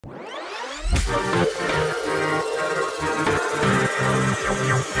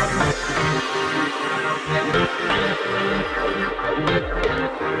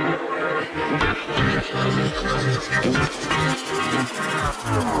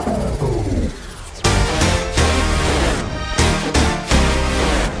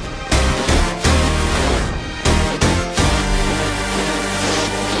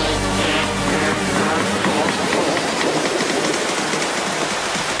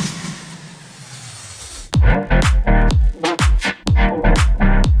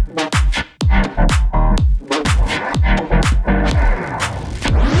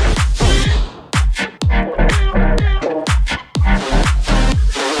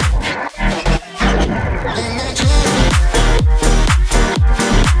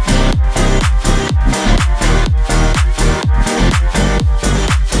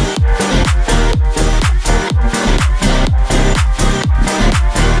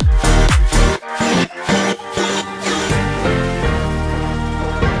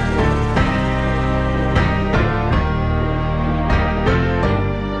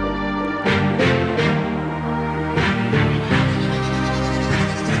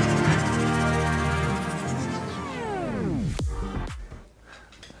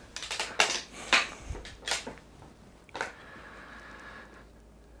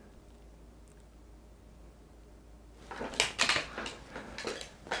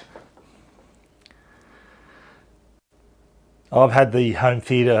I've had the home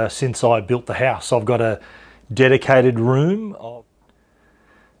theatre since I built the house. I've got a dedicated room.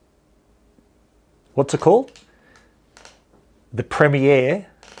 What's it called? The Premiere.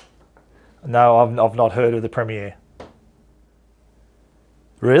 No, I've not heard of the Premiere.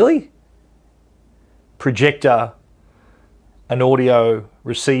 Really? Projector, an audio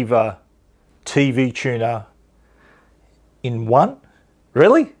receiver, TV tuner in one?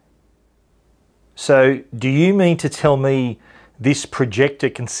 Really? So do you mean to tell me this projector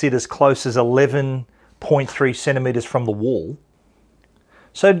can sit as close as 11.3 centimeters from the wall?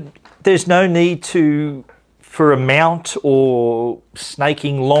 So there's no need for a mount or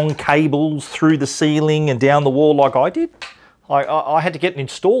snaking long cables through the ceiling and down the wall like I did? I had to get an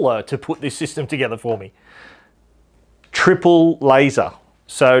installer to put this system together for me. Triple laser.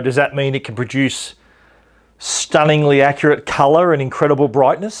 So does that mean it can produce stunningly accurate color and incredible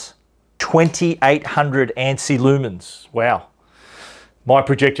brightness? 2800 ANSI lumens. Wow. My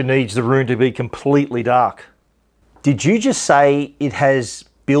projector needs the room to be completely dark. Did you just say it has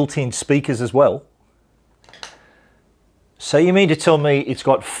built-in speakers as well? So you mean to tell me it's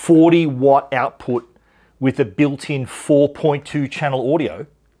got 40 watt output with a built-in 4.2 channel audio?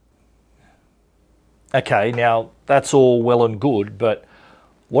 Okay, now that's all well and good, but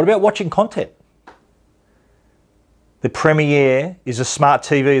what about watching content? The Premiere is a smart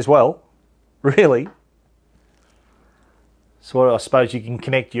TV as well? Really? So I suppose you can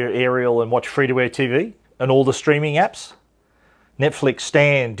connect your aerial and watch free-to-air TV and all the streaming apps? Netflix,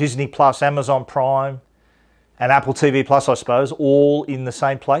 Stan, Disney Plus, Amazon Prime, and Apple TV Plus, I suppose, all in the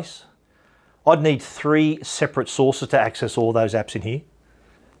same place? I'd need 3 separate sources to access all those apps in here.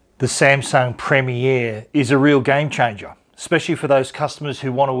 The Samsung Premiere is a real game changer, especially for those customers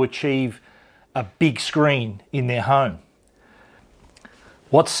who want to achieve a big screen in their home.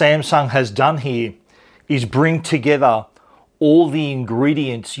 What Samsung has done here is bring together all the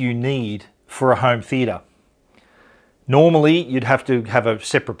ingredients you need for a home theatre. Normally, you'd have to have a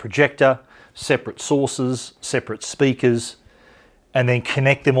separate projector, separate sources, separate speakers, and then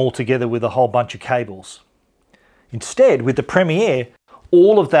connect them all together with a whole bunch of cables. Instead, with the Premiere,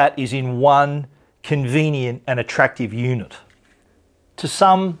 all of that is in one convenient and attractive unit. To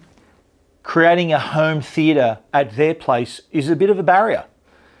some, creating a home theatre at their place is a bit of a barrier.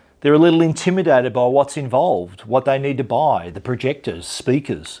 They're a little intimidated by what's involved, what they need to buy, the projectors,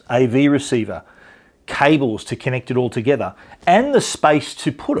 speakers, AV receiver, cables to connect it all together, and the space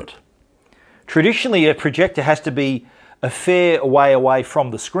to put it. Traditionally, a projector has to be a fair way away from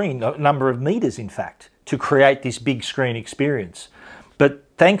the screen, a number of meters in fact, to create this big screen experience. But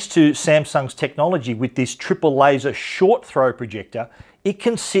thanks to Samsung's technology with this triple laser short throw projector, it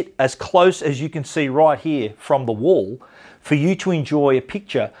can sit as close as you can see right here from the wall for you to enjoy a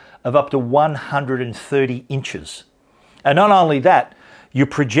picture of up to 130 inches. And not only that, your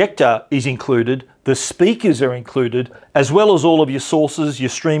projector is included, the speakers are included, as well as all of your sources, your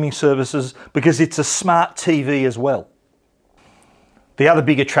streaming services, because it's a smart TV as well. The other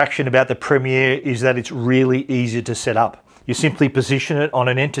big attraction about the Premiere is that it's really easy to set up. You simply position it on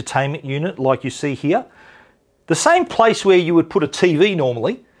an entertainment unit like you see here. The same place where you would put a TV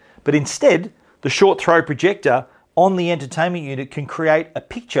normally, but instead, the short throw projector on the entertainment unit can create a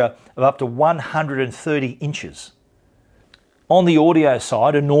picture of up to 130 inches. On the audio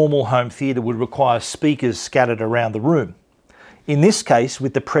side, a normal home theatre would require speakers scattered around the room. In this case,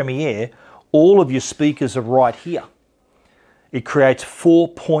 with the Premiere, all of your speakers are right here. It creates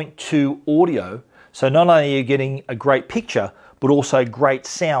 4.2 audio, so not only are you getting a great picture, but also great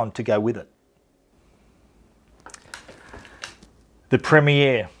sound to go with it. The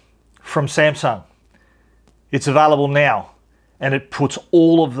Premiere from Samsung. It's available now, and it puts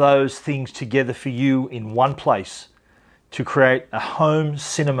all of those things together for you in one place to create a home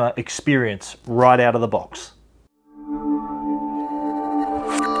cinema experience right out of the box.